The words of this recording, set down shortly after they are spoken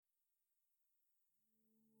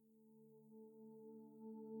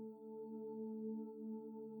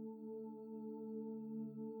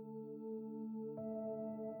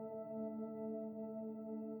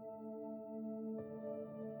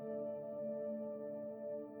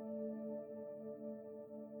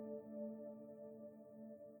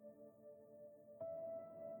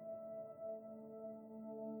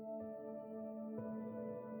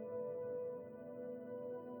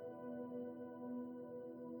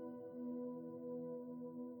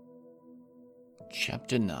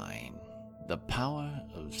Chapter 9. The Power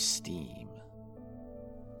of Steam.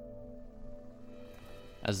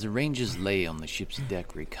 As the Rangers lay on the ship's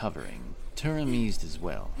deck recovering, Turum eased as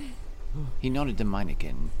well. He nodded to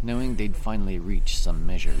Meineken, knowing they'd finally reached some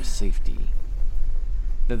measure of safety.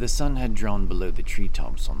 Though the sun had drawn below the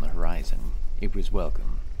treetops on the horizon, it was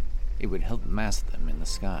welcome. It would help mask them in the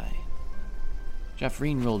sky.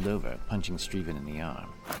 Jaffreen rolled over, punching Streven in the arm.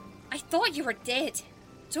 I thought you were dead.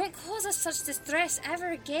 Don't cause us such distress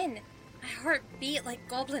ever again. My heart beat like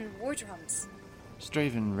goblin war drums.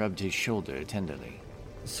 Straven rubbed his shoulder tenderly.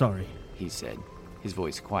 Sorry, He said, his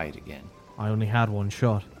voice quiet again. I only had one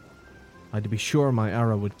shot. I had to be sure my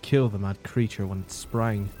arrow would kill the mad creature when it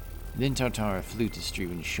sprang. Then Tartara flew to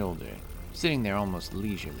Streven's shoulder, sitting there almost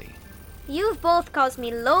leisurely. You've both caused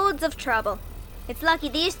me loads of trouble. It's lucky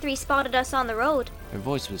these three spotted us on the road. Her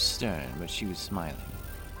voice was stern, but she was smiling.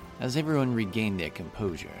 As everyone regained their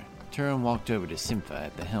composure, Turum walked over to Simpha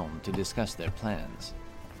at the helm to discuss their plans.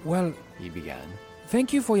 Well, He began.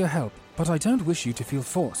 thank you for your help, but I don't wish you to feel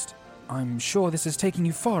forced. I'm sure this is taking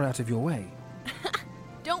you far out of your way.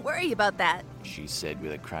 Don't worry about that. She said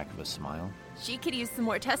with a crack of a smile. She could use some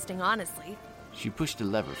more testing, honestly. She pushed a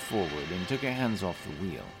lever forward and took her hands off the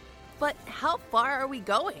wheel. But how far are we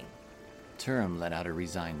going? Turum let out a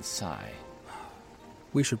resigned sigh.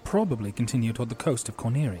 We should probably continue toward the coast of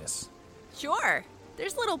Cornerius. Sure.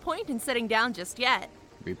 There's little point in sitting down just yet.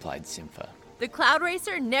 Replied Simpha. The Cloud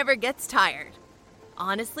Racer never gets tired.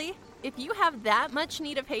 Honestly, if you have that much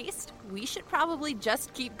need of haste, we should probably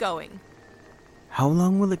just keep going. How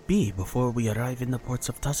long will it be before we arrive in the ports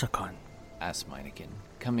of Tussakan? Asked Meineken,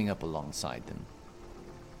 coming up alongside them.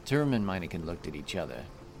 Turum and Meineken looked at each other.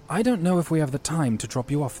 I don't know if we have the time to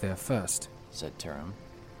drop you off there first. Said Turum.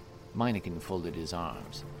 Meineken folded his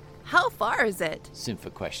arms. How far is it?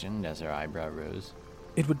 Simpha questioned as her eyebrow rose.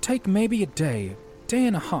 It would take maybe a day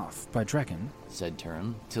and a half by dragon. Said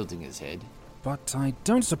Turum, tilting his head. But I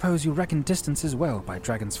don't suppose you reckon distances well by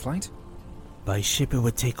dragon's flight? By ship it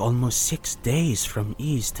would take almost 6 days from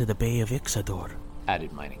Ys to the Bay of Ixador.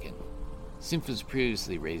 Added Meineken. Simpha's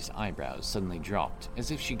previously raised eyebrows suddenly dropped,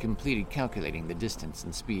 as if she completed calculating the distance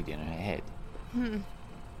and speed in her head.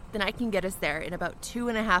 Then I can get us there in about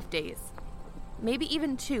 2.5 days. Maybe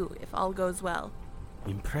even 2 if all goes well.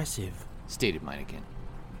 Impressive. Stated Meineken.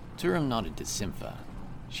 Turum nodded to Simpha.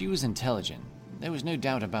 She was intelligent. There was no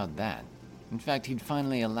doubt about that. In fact, he'd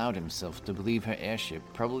finally allowed himself to believe her airship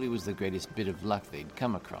probably was the greatest bit of luck they'd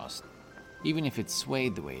come across, even if it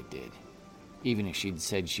swayed the way it did. Even if she'd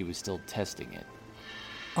said she was still testing it.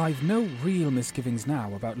 I've no real misgivings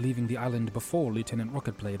now about leaving the island before Lieutenant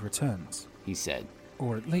Rocketblade returns. He said.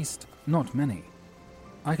 Or at least, not many.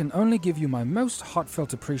 I can only give you my most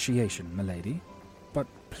heartfelt appreciation, milady. But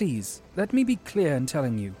please, let me be clear in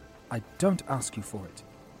telling you, I don't ask you for it.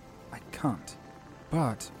 I can't.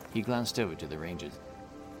 But He glanced over to the Rangers.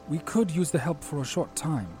 we could use the help for a short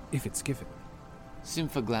time, if it's given.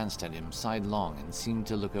 Simpha glanced at him sidelong and seemed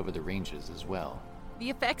to look over the Rangers as well. The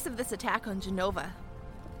effects of this attack on Genova.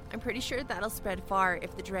 I'm pretty sure that'll spread far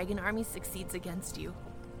if the Dragon Army succeeds against you.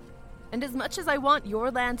 And as much as I want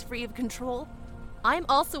your lands free of control, I'm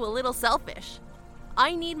also a little selfish.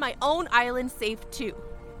 I need my own island safe too.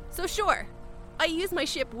 So sure, I use my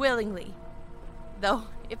ship willingly. Though,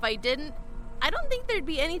 if I didn't, I don't think there'd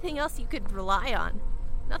be anything else you could rely on.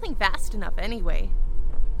 Nothing fast enough anyway.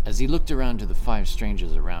 As he looked around to the 5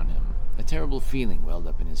 strangers around him, a terrible feeling welled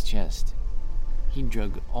up in his chest. He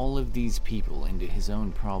drug all of these people into his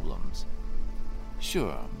own problems.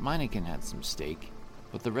 Sure, Meineken had some stake,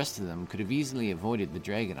 but the rest of them could have easily avoided the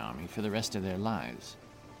Dragon Army for the rest of their lives,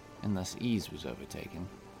 unless Ys was overtaken.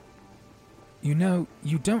 You know,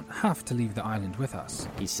 you don't have to leave the island with us.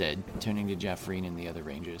 He said, turning to Jaffreen and the other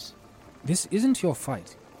Rangers. This isn't your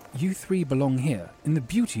fight. You 3 belong here, in the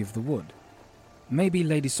beauty of the wood. Maybe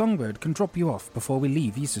Lady Songbird can drop you off before we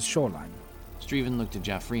leave Ys's shoreline. Streven looked at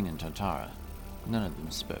Jaffreen and Tartara. None of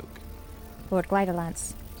them spoke. Lord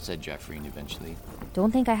Gliderlance, Said Jaffreen eventually.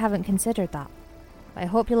 don't think I haven't considered that. But I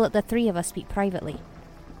hope you'll let the 3 of us speak privately.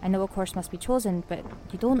 I know a course must be chosen, but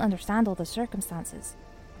you don't understand all the circumstances.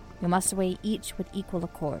 You must weigh each with equal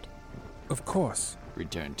accord. Of course.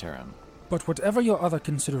 Returned Turum. But whatever your other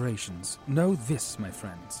considerations, know this, my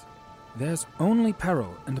friends. There's only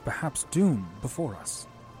peril and perhaps doom before us.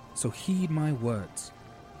 So heed my words.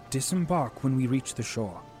 Disembark when we reach the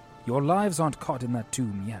shore. Your lives aren't caught in that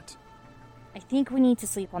tomb yet. I think we need to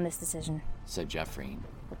sleep on this decision. Said Jaffreen.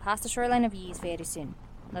 We'll pass the shoreline of Ys very soon.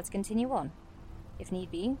 Let's continue on. If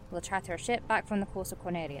need be, we'll charter a ship back from the coast of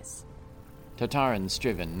Cornerius. Tartara and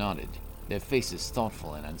Striven nodded, their faces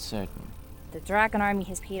thoughtful and uncertain. The dragon army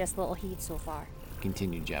has paid us little heed so far,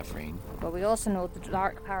 continued Jaffreen. but we also know the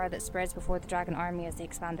dark power that spreads before the dragon army as they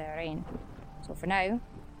expand their reign. So for now,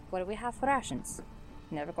 what do we have for rations?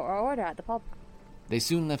 Never got our order at the pub. They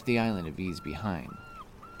soon left the island of Ys behind.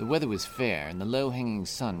 The weather was fair, and the low-hanging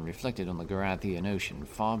sun reflected on the Garathian Ocean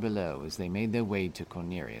far below as they made their way to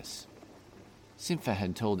Cornerius. Sinfa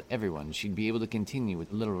had told everyone she'd be able to continue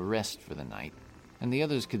with a little rest for the night, and the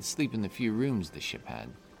others could sleep in the few rooms the ship had,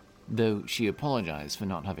 though she apologized for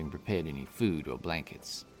not having prepared any food or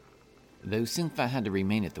blankets. Though Sinfa had to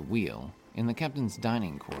remain at the wheel, in the captain's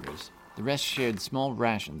dining quarters, the rest shared small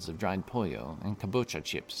rations of dried pollo and kabocha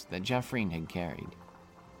chips that Jaffreen had carried.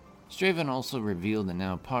 Straven also revealed a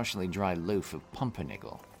now partially dry loaf of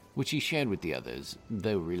pumpernickel, which he shared with the others,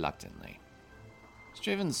 though reluctantly.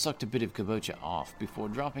 Straven sucked a bit of kabocha off before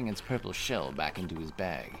dropping its purple shell back into his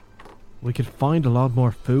bag. We could find a lot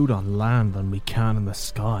more food on land than we can in the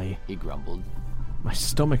sky, he grumbled. My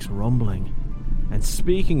stomach's rumbling. And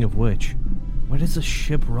speaking of which, why does the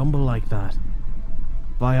ship rumble like that?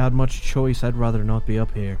 If I had much choice, I'd rather not be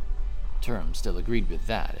up here. Turum still agreed with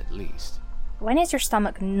that, at least. When is your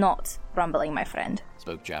stomach not rumbling, my friend?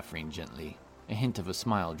 Spoke Jaffreen gently, a hint of a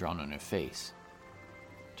smile drawn on her face.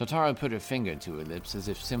 Totara put her finger to her lips as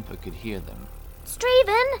if Sinfa could hear them.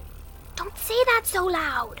 Straven! Don't say that so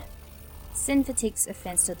loud! Sinfa takes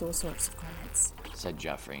offense to those sorts of comments, said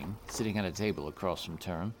Jaffreen, sitting at a table across from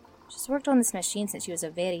Turum. She's worked on this machine since she was a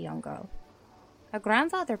very young girl. Her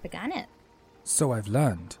grandfather began it. So I've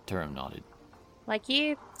learned. Turum nodded. Like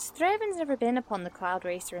you, Straven's never been upon the cloud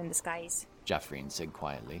racer in the skies, Jaffreen said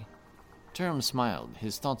quietly. Turum smiled,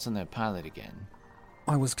 his thoughts on their pilot again.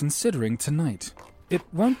 I was considering tonight. It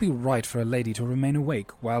won't be right for a lady to remain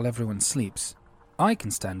awake while everyone sleeps. I can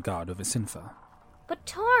stand guard over Sinfa. But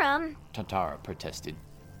Turum, Totara protested.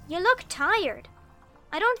 you look tired.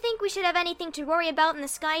 I don't think we should have anything to worry about in the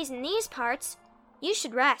skies in these parts. You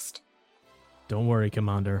should rest. Don't worry,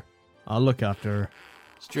 Commander. I'll look after her.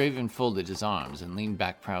 Straven folded his arms and leaned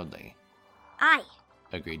back proudly. Aye.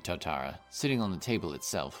 Agreed Totara, sitting on the table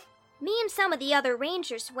itself. Me and some of the other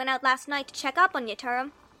rangers went out last night to check up on you,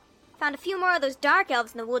 Turum. Found a few more of those dark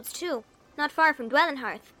elves in the woods, too, not far from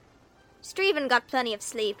Dwellenhearth. Straven got plenty of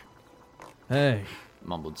sleep. Hey,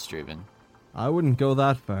 mumbled Straven. I wouldn't go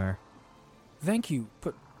that far. Thank you,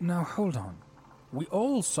 but now hold on. We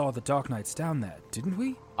all saw the Dark Knights down there, didn't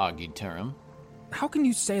we? Argued Turum. How can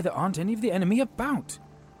you say there aren't any of the enemy about?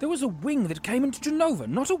 There was a wing that came into Genova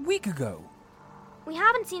not a week ago. We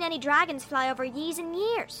haven't seen any dragons fly over Ys in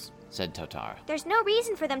years, said Totara. There's no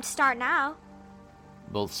reason for them to start now.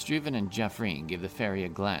 Both Straven and Jaffreen gave the fairy a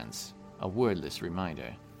glance, a wordless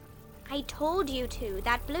reminder. I told you to.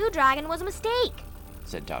 That blue dragon was a mistake,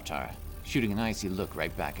 said Totara, shooting an icy look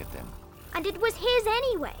right back at them. And it was his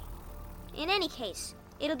anyway. In any case,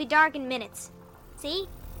 it'll be dark in minutes. See?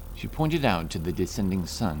 She pointed out to the descending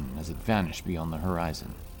sun as it vanished beyond the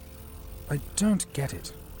horizon. I don't get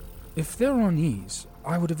it. If they're on Ys,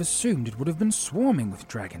 I would have assumed it would have been swarming with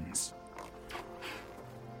dragons.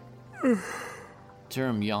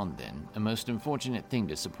 Turum yawned then, a most unfortunate thing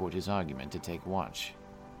to support his argument to take watch.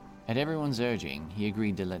 At everyone's urging, he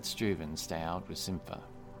agreed to let Straven stay out with Sinfa.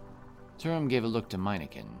 Turum gave a look to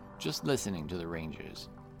Meineken, just listening to the rangers.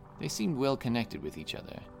 They seemed well connected with each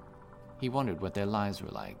other. He wondered what their lives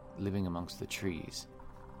were like, living amongst the trees.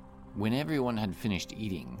 When everyone had finished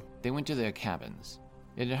eating, they went to their cabins.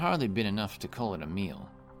 It had hardly been enough to call it a meal,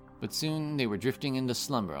 but soon they were drifting into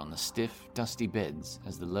slumber on the stiff, dusty beds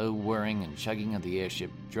as the low whirring and chugging of the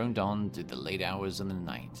airship droned on through the late hours of the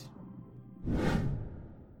night.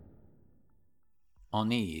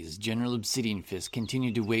 On Ys, General Obsidian Fist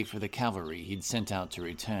continued to wait for the cavalry he'd sent out to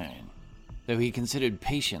return. Though he considered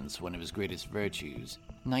patience one of his greatest virtues,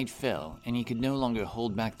 night fell, and he could no longer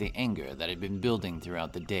hold back the anger that had been building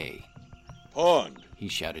throughout the day. Pond! He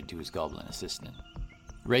shouted to his goblin assistant.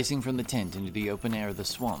 Racing from the tent into the open air of the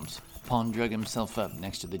swamps, Pond drug himself up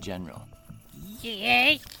next to the general.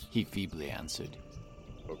 Yes? He feebly answered.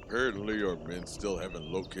 Apparently our men still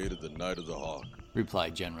haven't located the Knight of the Hawk,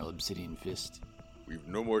 replied General Obsidian Fist. We've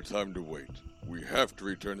no more time to wait. We have to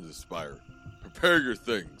return to the spire. Prepare your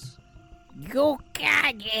things. Go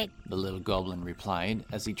get it, the little goblin replied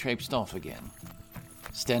as he traipsed off again.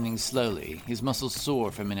 Standing slowly, his muscles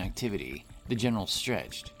sore from inactivity, the general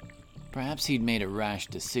stretched. Perhaps he'd made a rash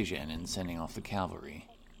decision in sending off the cavalry.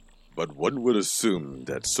 But one would assume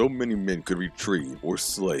that so many men could retrieve or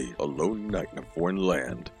slay a lone knight in a foreign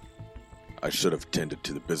land. I should have tended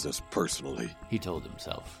to the business personally, he told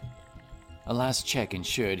himself. A last check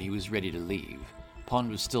ensured he was ready to leave. Pond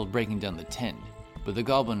was still breaking down the tent, but the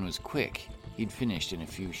goblin was quick. he'd finished in a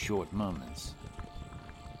few short moments.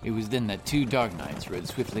 It was then that 2 Dark Knights rode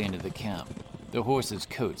swiftly into the camp, their horses'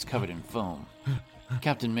 coats covered in foam.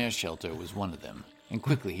 Captain Meershelter was one of them, and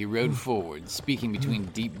quickly he rode forward, speaking between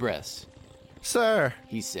deep breaths. "Sir,"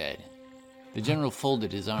 he said. The general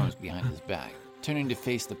folded his arms behind his back, turning to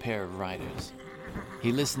face the pair of riders.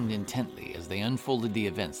 He listened intently as they unfolded the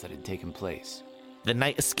events that had taken place. "The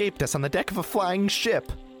knight escaped us on the deck of a flying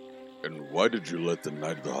ship." "And why did you let the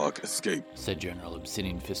Knight of the Hawk escape?" said General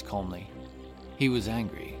Obsidian Fist calmly. He was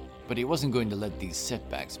angry, but he wasn't going to let these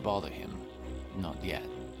setbacks bother him. Not yet.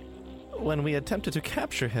 "When we attempted to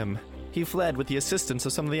capture him, he fled with the assistance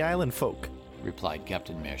of some of the island folk," replied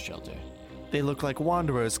Captain Meershelter. "They look like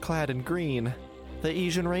wanderers clad in green. The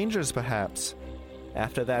Asian Rangers, perhaps.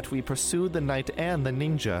 After that, we pursued the knight and the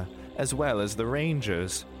ninja, as well as the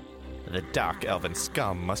rangers. The dark elven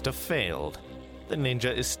scum must have failed. The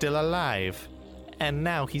ninja is still alive, and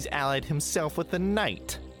now he's allied himself with the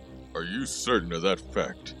knight." "Are you certain of that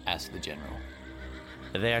fact?" asked the general.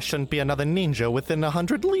 "There shouldn't be another ninja within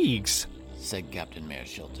 100 leagues," said Captain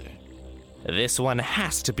Meershelter. "This one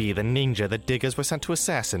has to be the ninja the diggers were sent to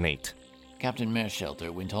assassinate." Captain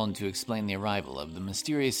Meershelter went on to explain the arrival of the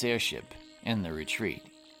mysterious airship and the retreat.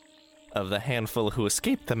 "Of the handful who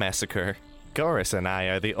escaped the massacre, Goris and I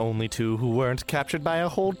are the only 2 who weren't captured by a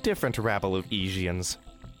whole different rabble of Asians.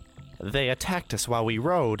 They attacked us while we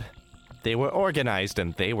rode. They were organized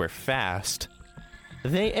and they were fast.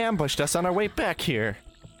 They ambushed us on our way back here."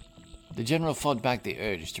 The general fought back the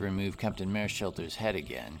urge to remove Captain Meershelter's head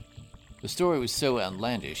again. The story was so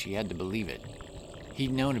outlandish he had to believe it.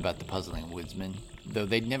 He'd known about the puzzling woodsmen, though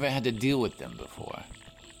they'd never had to deal with them before.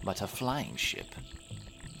 But a flying ship?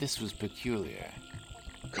 This was peculiar.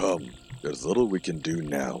 "Come, there's little we can do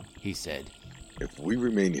now," he said. "If we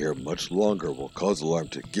remain here much longer, we'll cause alarm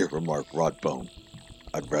to Gearmark Rodbone.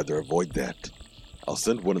 I'd rather avoid that. I'll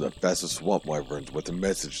send one of the fastest swamp wyverns with a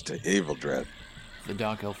message to Aveldrath." The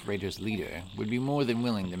Dark Elf Raiders' leader would be more than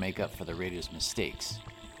willing to make up for the Raiders' mistakes,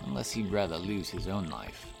 unless he'd rather lose his own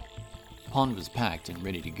life. Pond was packed and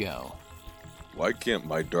ready to go. "Why can't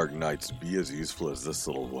my Dark Knights be as useful as this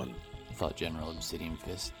little one?" thought General Obsidian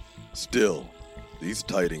Fist. "Still, these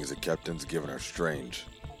tidings the captain's given are strange.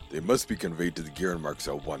 They must be conveyed to the Gearmarks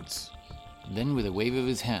at once." Then, with a wave of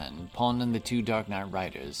his hand, Pond and the 2 Dark Knight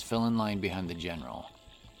riders fell in line behind the general.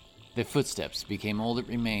 Their footsteps became all that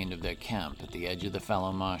remained of their camp at the edge of the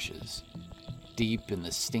fallow marshes, deep in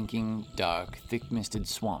the stinking, dark, thick-misted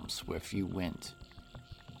swamps where few went.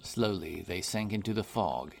 Slowly, they sank into the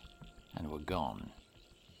fog and were gone.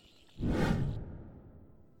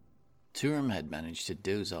 Turam had managed to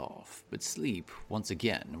doze off, but sleep, once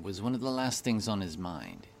again, was one of the last things on his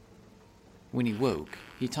mind. When he woke,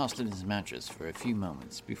 he tossed in his mattress for a few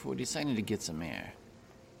moments before deciding to get some air.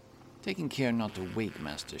 Taking care not to wake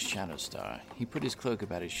Master Shadowstar, he put his cloak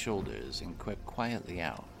about his shoulders and crept quietly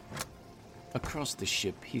out. Across the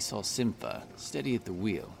ship, he saw Sympha, steady at the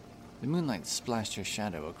wheel. The moonlight splashed her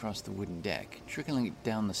shadow across the wooden deck, trickling it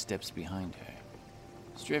down the steps behind her.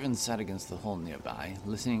 Straven sat against the hull nearby,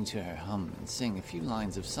 listening to her hum and sing a few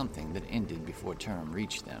lines of something that ended before Turam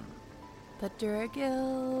reached them. But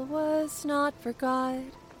Duragil was not forgot.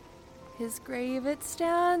 His grave it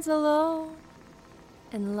stands alone,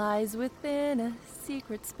 and lies within a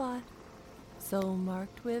secret spot, so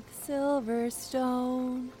marked with silver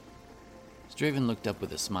stone. Straven looked up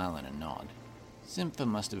with a smile and a nod. Sympha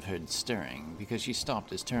must have heard stirring, because she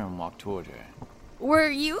stopped as Turam walked toward her. "Were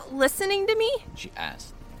you listening to me?" she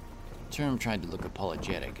asked. Turam tried to look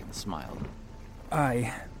apologetic and smiled.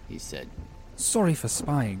 He said. "Sorry for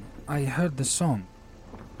spying. I heard the song.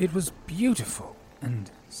 It was beautiful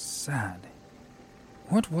and sad.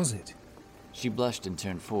 What was it?" She blushed and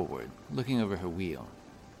turned forward, looking over her wheel.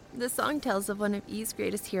 "The song tells of one of E's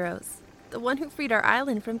greatest heroes, the one who freed our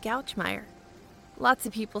island from Gouchmire. Lots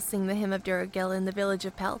of people sing the hymn of Duragil in the village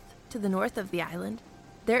of Pelth, to the north of the island.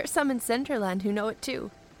 There are some in Centerland who know it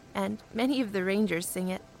too, and many of the rangers sing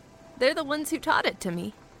it. They're the ones who taught it to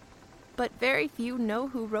me. But very few know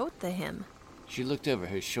who wrote the hymn." She looked over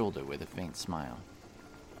her shoulder with a faint smile.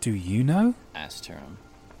 "Do you know?" asked Turam.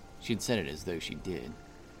 She'd said it as though she did.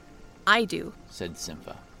 "I do," said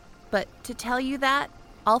Sympha. "But to tell you that,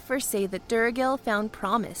 I'll first say that Duragil found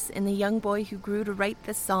promise in the young boy who grew to write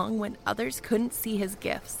this song when others couldn't see his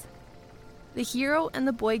gifts. The hero and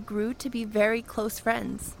the boy grew to be very close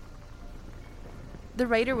friends. The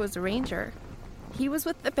writer was a ranger. He was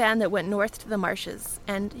with the band that went north to the marshes,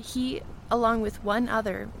 and he, along with one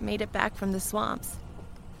other, made it back from the swamps.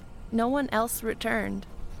 No one else returned."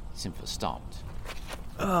 Sympha stopped.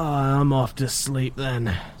 "I'm off to sleep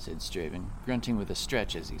then," said Straven, grunting with a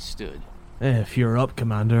stretch as he stood. If you're up,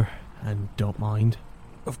 Commander, and don't mind.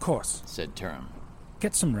 Of course, said Turum.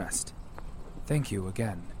 Get some rest. Thank you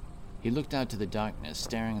again. He looked out to the darkness,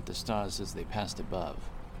 staring at the stars as they passed above.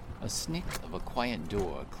 A snick of a quiet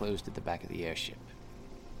door closed at the back of the airship.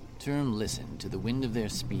 Turum listened to the wind of their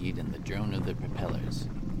speed and the drone of their propellers.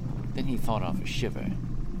 Then he fought off a shiver.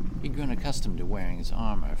 He'd grown accustomed to wearing his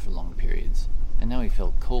armor for long periods, and now he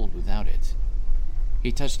felt cold without it.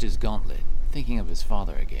 He touched his gauntlet, thinking of his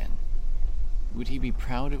father again. Would he be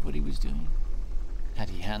proud of what he was doing? Had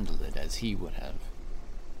he handled it as he would have?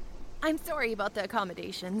 I'm sorry about the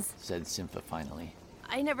accommodations, said Simpha finally.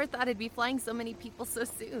 I never thought I'd be flying so many people so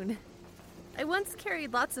soon. I once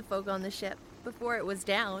carried lots of folk on the ship before it was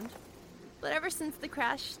downed, but ever since the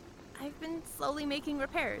crash, I've been slowly making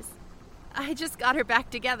repairs. I just got her back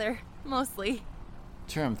together, mostly.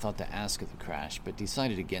 Turum thought to ask of the crash, but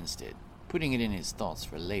decided against it, putting it in his thoughts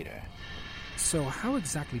for later. So how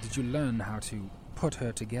exactly did you learn how to put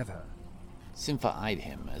her together? Simpha eyed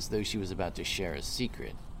him as though she was about to share a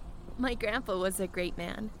secret. My grandpa was a great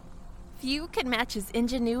man. Few could match his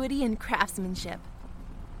ingenuity and craftsmanship.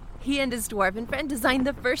 He and his dwarven friend designed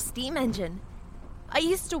the first steam engine. I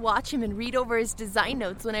used to watch him and read over his design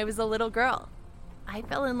notes when I was a little girl. I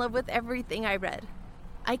fell in love with everything I read.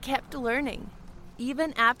 I kept learning,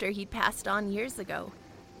 even after he'd passed on years ago.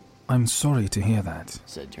 I'm sorry to hear that,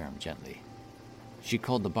 said Turum gently. She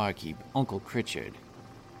called the barkeep Uncle Critchard.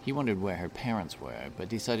 He wondered where her parents were, but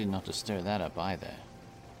decided not to stir that up either.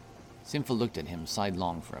 Simpha looked at him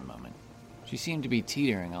sidelong for a moment. She seemed to be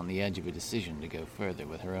teetering on the edge of a decision to go further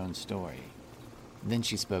with her own story. Then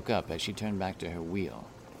she spoke up as she turned back to her wheel.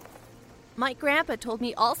 My grandpa told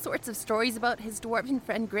me all sorts of stories about his dwarven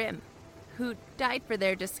friend Grim, who died for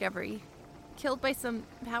their discovery, killed by some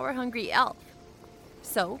power-hungry elf.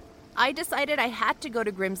 So, I decided I had to go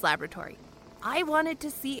to Grim's laboratory. I wanted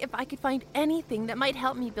to see if I could find anything that might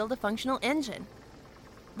help me build a functional engine.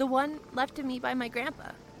 The one left to me by my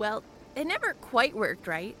grandpa. Well, it never quite worked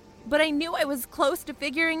right, but I knew I was close to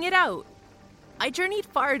figuring it out. I journeyed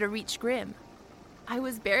far to reach Grim. I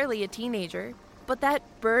was barely a teenager, but that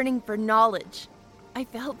burning for knowledge, I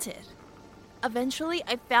felt it. Eventually,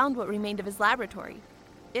 I found what remained of his laboratory.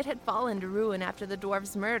 It had fallen to ruin after the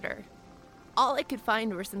dwarves' murder. All I could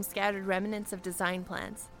find were some scattered remnants of design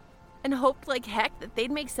plans, and hoped like heck that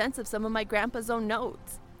they'd make sense of some of my grandpa's own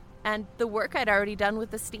notes, and the work I'd already done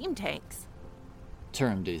with the steam tanks.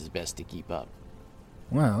 Turum did his best to keep up.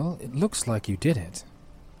 Well, it looks like you did it.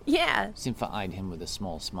 Yeah. Simpha eyed him with a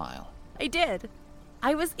small smile. I did.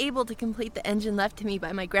 I was able to complete the engine left to me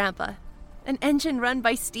by my grandpa. An engine run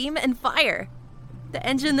by steam and fire. The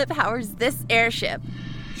engine that powers this airship.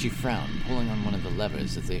 She frowned, pulling on one of the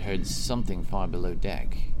levers as they heard something far below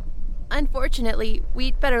deck. Unfortunately,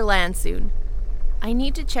 we'd better land soon. I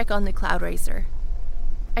need to check on the Cloud Racer.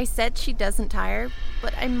 I said she doesn't tire,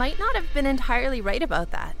 but I might not have been entirely right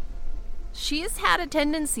about that. She has had a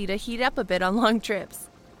tendency to heat up a bit on long trips,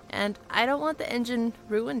 and I don't want the engine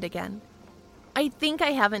ruined again. I think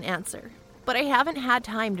I have an answer, but I haven't had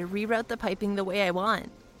time to reroute the piping the way I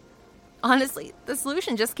want. Honestly, the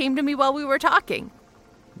solution just came to me while we were talking.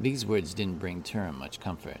 These words didn't bring Turum much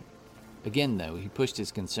comfort. Again, though, he pushed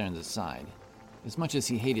his concerns aside. As much as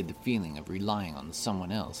he hated the feeling of relying on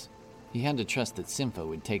someone else, he had to trust that Simpha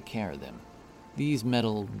would take care of them. These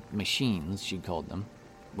metal machines, she called them,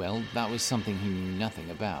 well, that was something he knew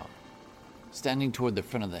nothing about. Standing toward the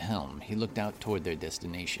front of the helm, he looked out toward their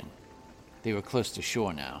destination. They were close to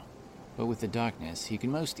shore now, but with the darkness, he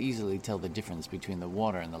could most easily tell the difference between the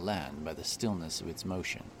water and the land by the stillness of its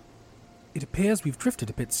motion. It appears we've drifted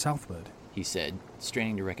a bit southward, he said,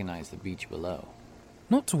 straining to recognize the beach below.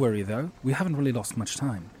 Not to worry, though. We haven't really lost much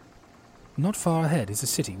time. Not far ahead is a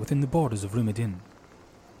city within the borders of Rumidin.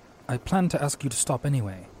 I plan to ask you to stop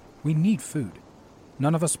anyway. We need food.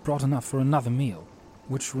 None of us brought enough for another meal.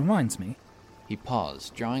 Which reminds me... He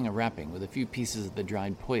paused, drawing a wrapping with a few pieces of the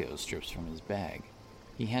dried pollo strips from his bag.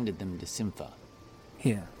 He handed them to Simpha.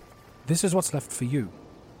 Here. This is what's left for you.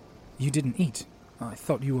 You didn't eat. I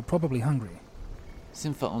thought you were probably hungry.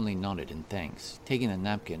 Simpha only nodded in thanks, taking the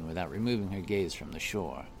napkin without removing her gaze from the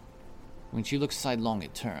shore. When she looked sidelong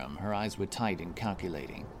at Turum, her eyes were tight and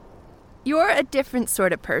calculating. You're a different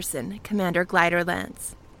sort of person, Commander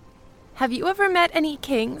Gliderlance. Have you ever met any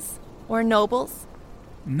kings or nobles?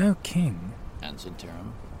 No king, answered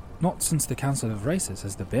Turum. Not since the Council of Races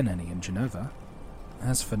has there been any in Genova.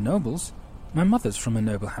 As for nobles, my mother's from a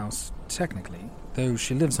noble house, technically, though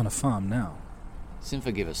she lives on a farm now.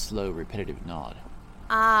 Simpha gave a slow, repetitive nod.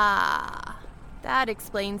 Ah, that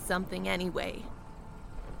explains something anyway.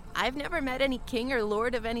 I've never met any king or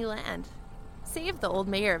lord of any land. Save the old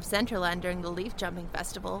mayor of Centerland during the leaf jumping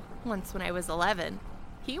festival, once when I was 11.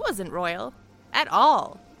 He wasn't royal. At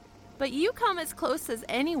all. But you come as close as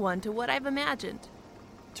anyone to what I've imagined.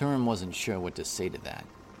 Turam wasn't sure what to say to that.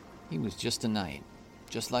 He was just a knight,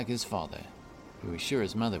 just like his father. He was sure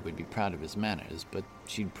his mother would be proud of his manners, but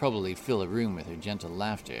she'd probably fill a room with her gentle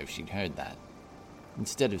laughter if she'd heard that.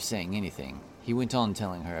 Instead of saying anything, he went on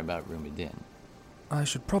telling her about Rumadin. I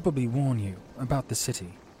should probably warn you about the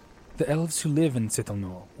city. The elves who live in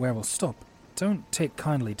Sithelnor, where we'll stop, don't take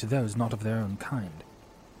kindly to those not of their own kind.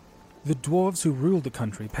 The dwarves who rule the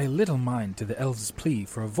country pay little mind to the elves' plea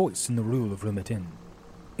for a voice in the rule of Rumadin.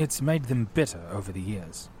 It's made them bitter over the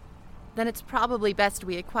years. Then it's probably best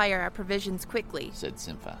we acquire our provisions quickly, said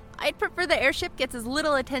Simpha. I'd prefer the airship gets as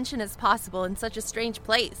little attention as possible in such a strange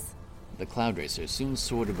place. The Cloud Racer soon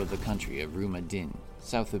soared above the country of Rumadin,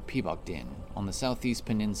 south of Pibokdin, on the southeast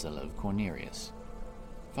peninsula of Cornerius.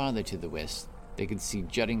 Farther to the west, they could see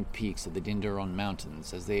jutting peaks of the Dindaron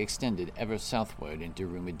Mountains as they extended ever southward into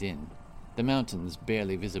Rumadin, the mountains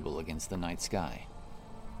barely visible against the night sky.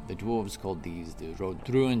 The dwarves called these the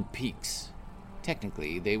Rodruan Peaks.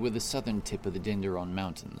 Technically, they were the southern tip of the Dindaron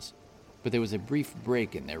Mountains, but there was a brief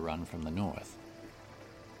break in their run from the north.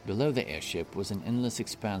 Below the airship was an endless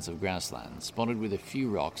expanse of grassland, spotted with a few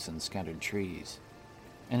rocks and scattered trees.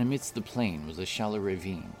 And amidst the plain was a shallow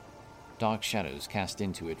ravine, dark shadows cast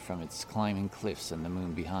into it from its climbing cliffs and the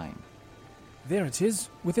moon behind. There it is,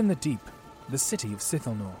 within the deep, the city of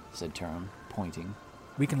Sithelnor, said Turam, pointing.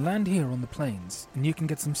 We can land here on the plains, and you can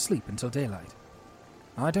get some sleep until daylight.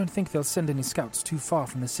 I don't think they'll send any scouts too far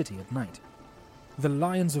from the city at night. The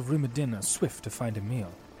lions of Rumadin are swift to find a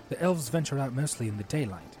meal. The elves venture out mostly in the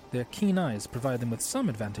daylight. Their keen eyes provide them with some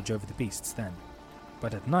advantage over the beasts then.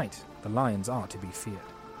 But at night, the lions are to be feared.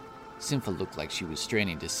 Simpha looked like she was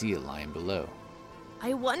straining to see a lion below.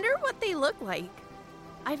 I wonder what they look like.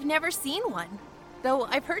 I've never seen one, though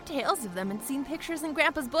I've heard tales of them and seen pictures in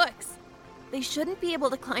Grandpa's books. They shouldn't be able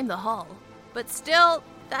to climb the hull, but still,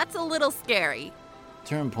 that's a little scary.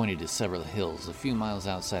 Turam pointed to several hills a few miles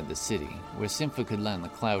outside the city, where Simpha could land the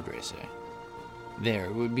Cloud Racer. There,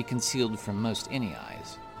 it would be concealed from most any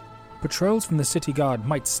eyes. Patrols from the city guard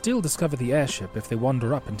might still discover the airship if they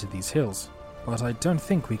wander up into these hills, but I don't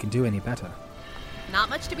think we can do any better. Not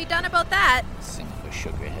much to be done about that. Simpha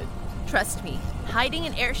shook her head. Trust me, hiding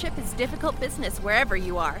an airship is difficult business wherever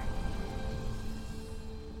you are.